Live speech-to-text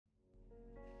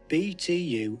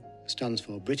BTU stands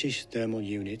for British Thermal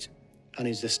Unit and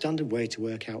is the standard way to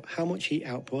work out how much heat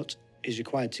output is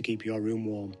required to keep your room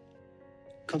warm.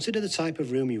 Consider the type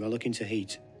of room you are looking to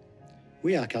heat.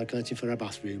 We are calculating for a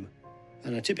bathroom,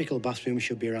 and a typical bathroom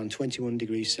should be around 21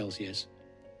 degrees Celsius.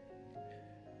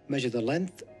 Measure the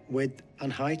length, width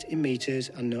and height in metres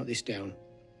and note this down.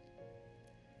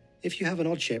 If you have an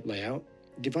odd-shaped layout,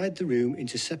 divide the room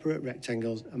into separate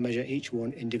rectangles and measure each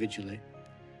one individually.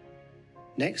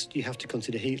 Next, you have to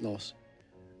consider heat loss.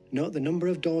 Note the number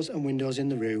of doors and windows in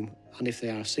the room and if they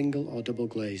are single or double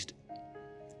glazed.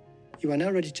 You are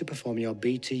now ready to perform your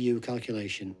BTU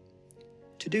calculation.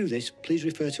 To do this, please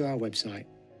refer to our website.